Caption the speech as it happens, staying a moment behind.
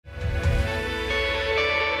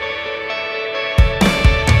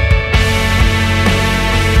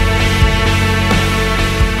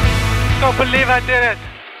can't believe I did it.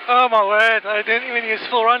 Oh my word, I didn't even use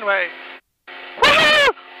full runway.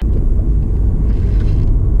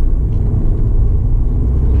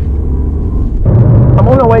 I'm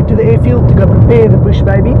on my way to the airfield to go prepare the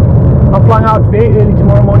Bushbaby. I'm flying out very early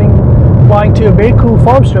tomorrow morning, flying to a very cool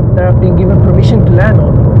farm strip that I've been given permission to land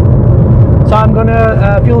on. So I'm going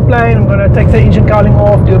to fuel the plane, I'm going to take the engine cowling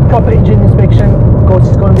off, do a proper engine inspection, because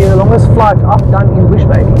it's going to be the longest flight I've done in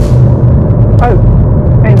Bushbaby. Oh,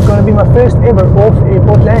 and it's going to be my first ever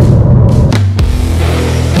off-airport landing.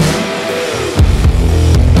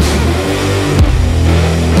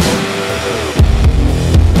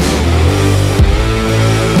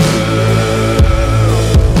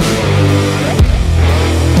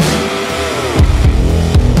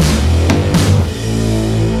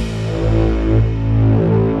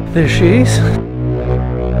 There she is.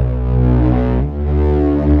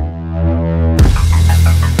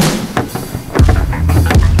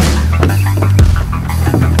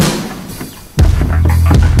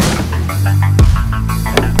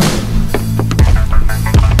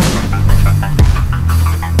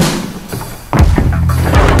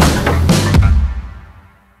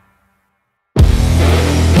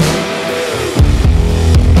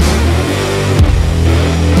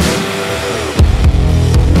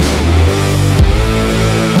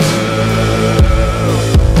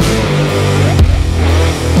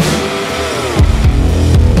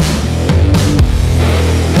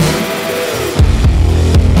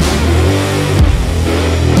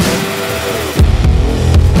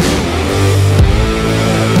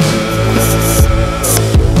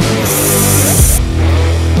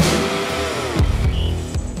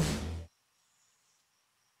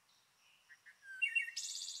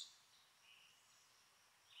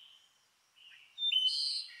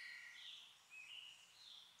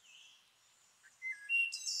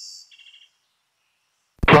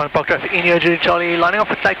 Park traffic in here, Julie Charlie, lining up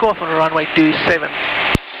for takeoff on runway 27. Let's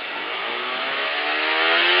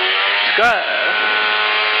go!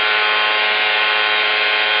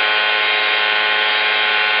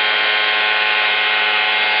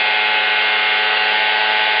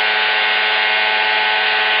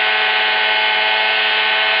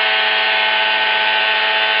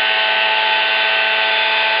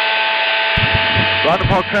 Random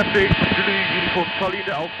park traffic, Julie Uniform Charlie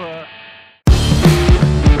to Alpha.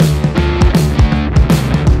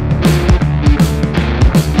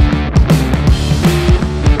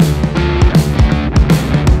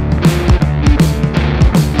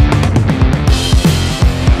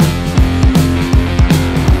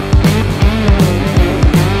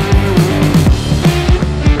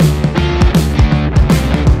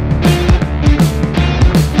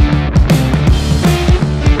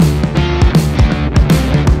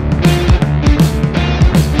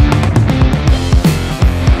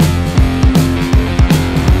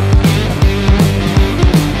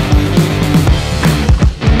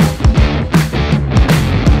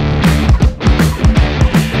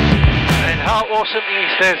 Awesome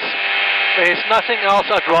is this. There's nothing else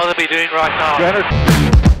I'd rather be doing right now. I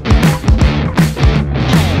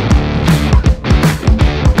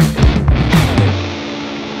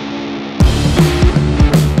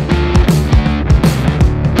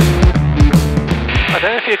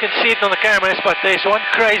don't know if you can see it on the cameras, but there's one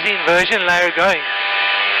crazy inversion layer going.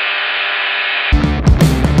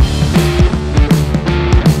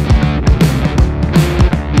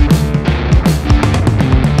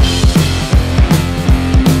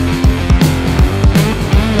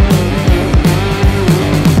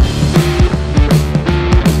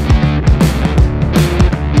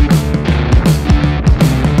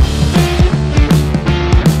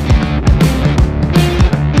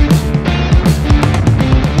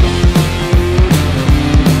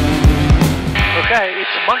 Okay,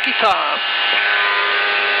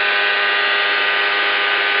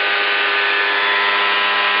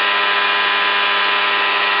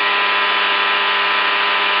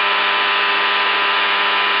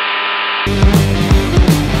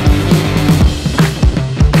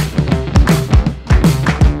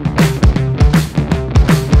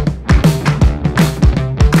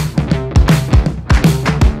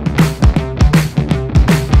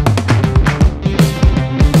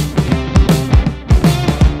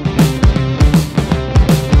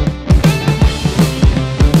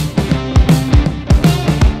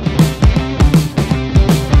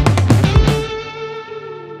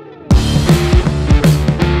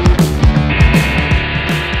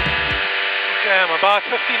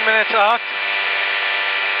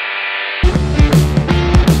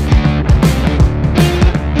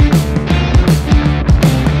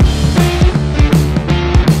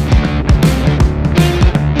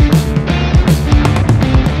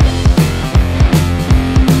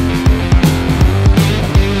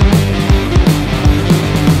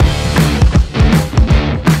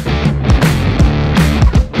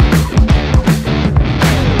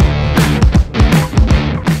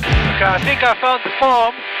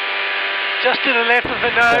 storm, just to the left of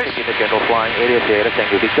the nose. Traffic in the general flying area, Sierra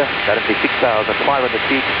Tango Victor, currently 6,500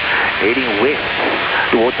 feet, heading west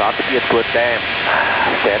towards Arthur Dam,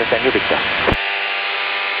 Sierra Tango Victor.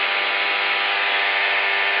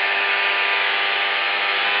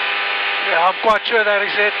 Yeah, I'm quite sure that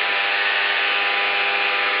is it.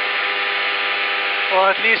 Or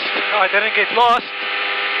at least I didn't get lost.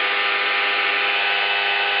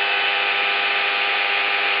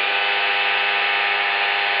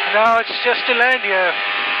 Now it's just to land here.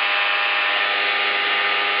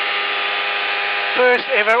 First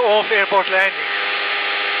ever off-airport landing.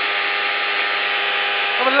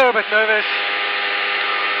 I'm a little bit nervous.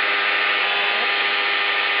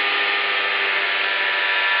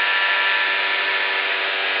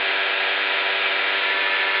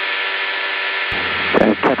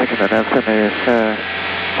 Traffic in the Nelson is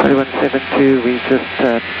 2172. We just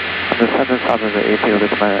on the southern side of the airfield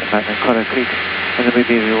at Magna Creek, and then we'll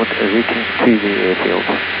be routing to the airfield.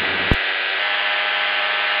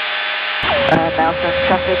 Nelson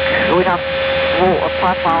traffic, we're now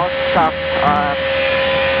 5 miles south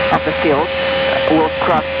of the field. We'll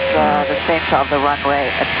cross the center of the runway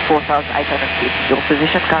at 4,800 feet. Your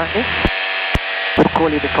position currently? We'll call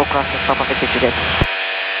you before crossing top of the Kitchener.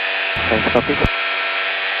 Thanks, copy.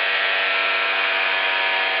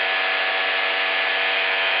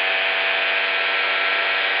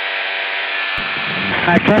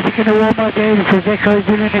 Traffic in the Walmart area, this is Echo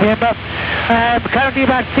Zulu November. Currently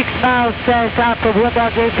about 6 miles south of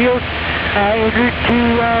Walmart Airfield, en route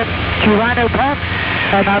to Rhino Park,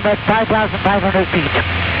 and I'm at 5,500 feet.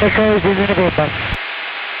 Echo Zulu November.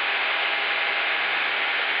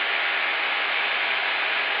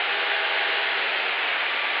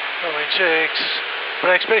 Going checks.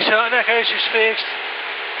 Brake pressure on the case is fixed.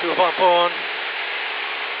 Fuel pump on.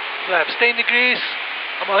 Flaps 10 degrees.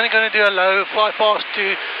 I'm only going to do a low fly past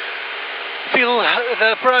to feel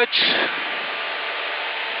the approach.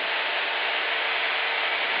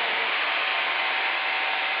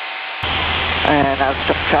 And now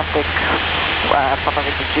stop traffic from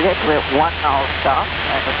the Juliet. We're 1 mile south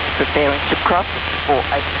and we're preparing to cross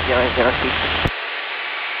 4800 feet.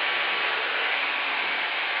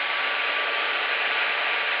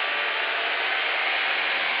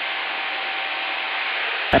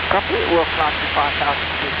 And copy, we'll fly to 5,000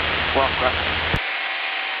 feet, well crossing.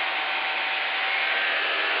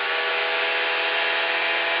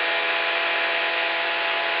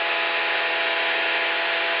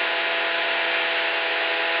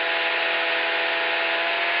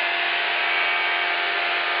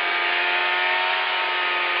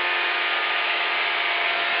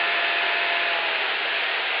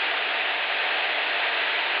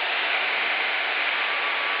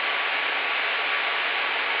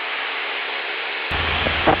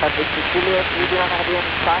 Juliet, you do not have any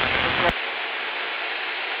sign.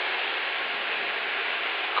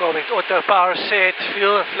 Go with auto power set,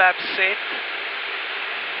 fuel and flaps set.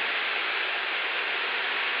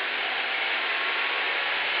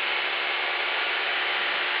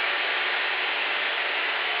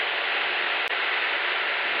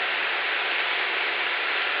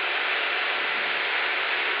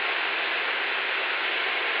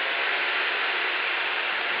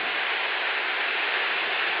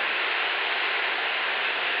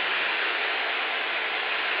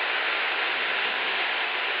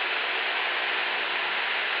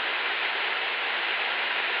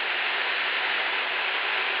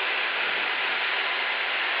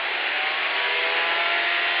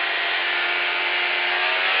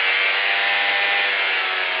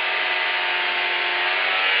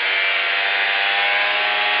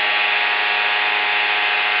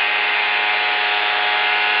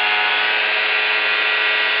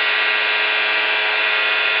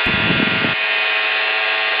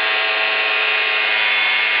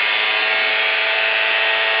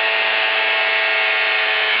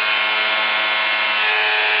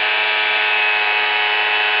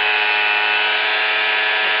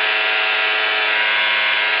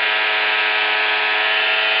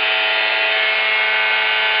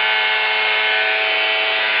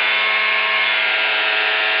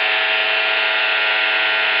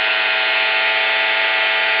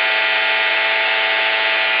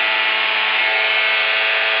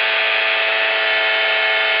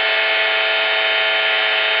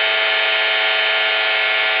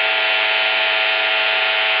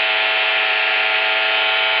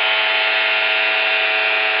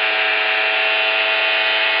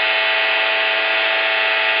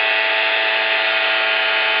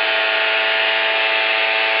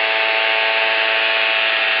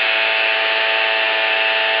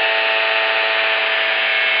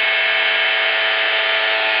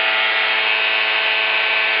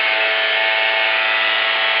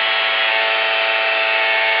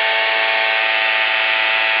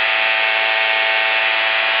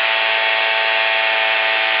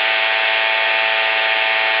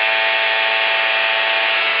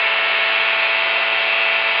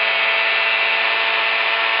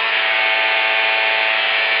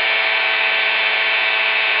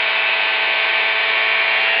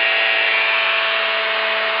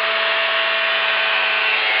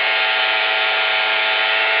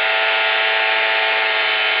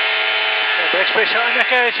 brakes pressure on the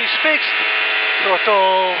carriage is fixed.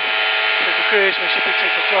 Throttle, set for cruise, we should be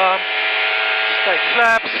set for climb. State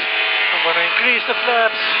flaps. I'm going to increase the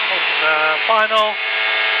flaps on final.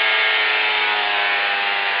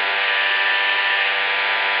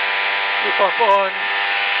 Fuel pump on.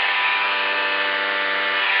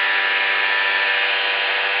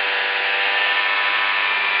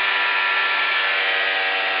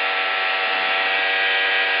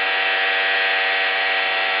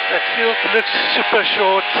 That field looks super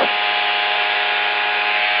short.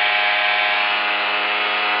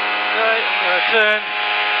 Okay, I'm going to turn.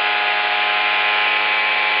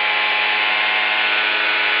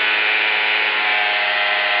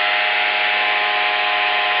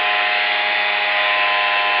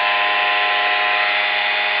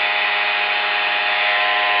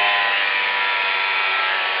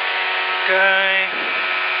 Okay.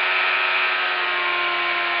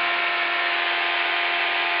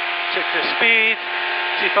 Check the speed,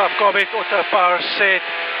 see if I've got it, auto power set,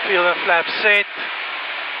 fuel and flap set.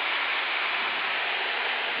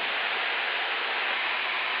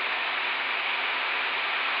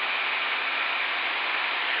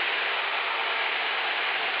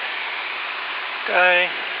 Okay.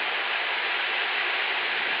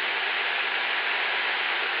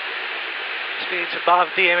 Speed's above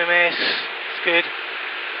the MMS, it's good.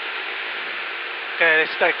 Okay,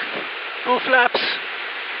 let's take full flaps.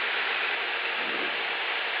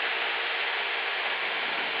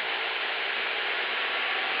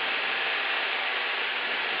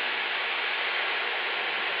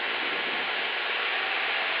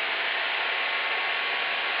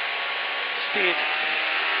 Speed.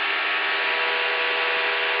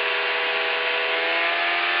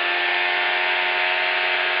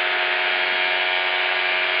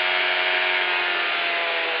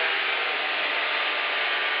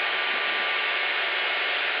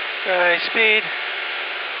 Okay, speed.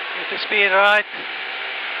 Get the speed right.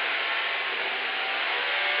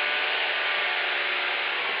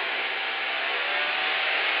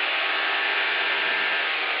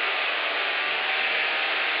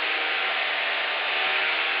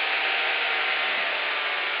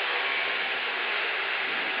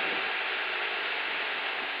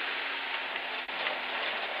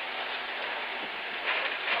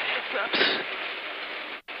 Flaps.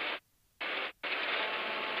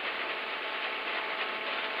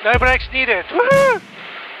 No brakes needed. Woohoo!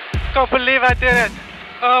 Can't believe I did it.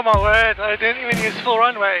 Oh my word, I didn't even use full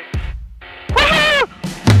runway. Woohoo!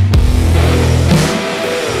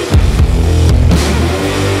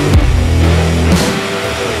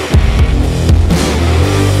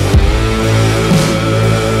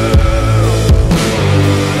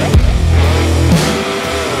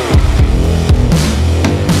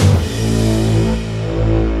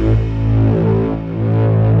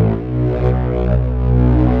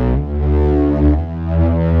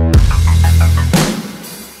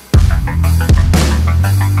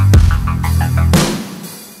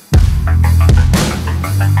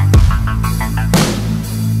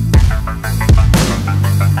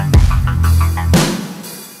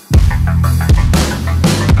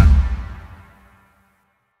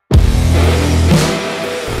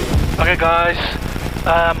 Okay guys,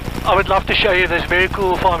 I would love to show you this very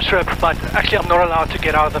cool farm strip, but actually I'm not allowed to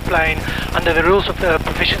get out of the plane under the rules of the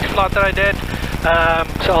proficiency flight that I did,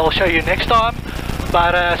 so I'll show you next time.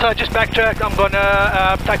 But so I just backtracked, I'm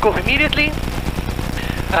gonna take off immediately.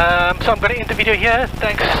 So I'm gonna end the video here.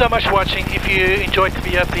 Thanks so much for watching. If you enjoyed the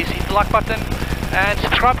video, please hit the like button and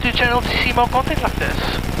subscribe to the channel to see more content like this,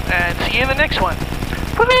 and see you in the next one.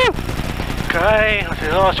 Woohoo! Okay,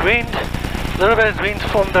 the last wind. A little bit of wind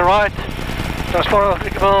from the right, transport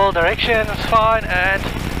applicable, direction is fine, and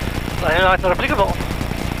landing light not applicable.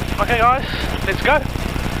 Okay guys, let's go.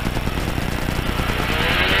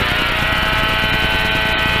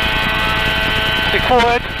 Stick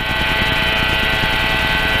forward.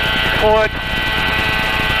 Stick forward.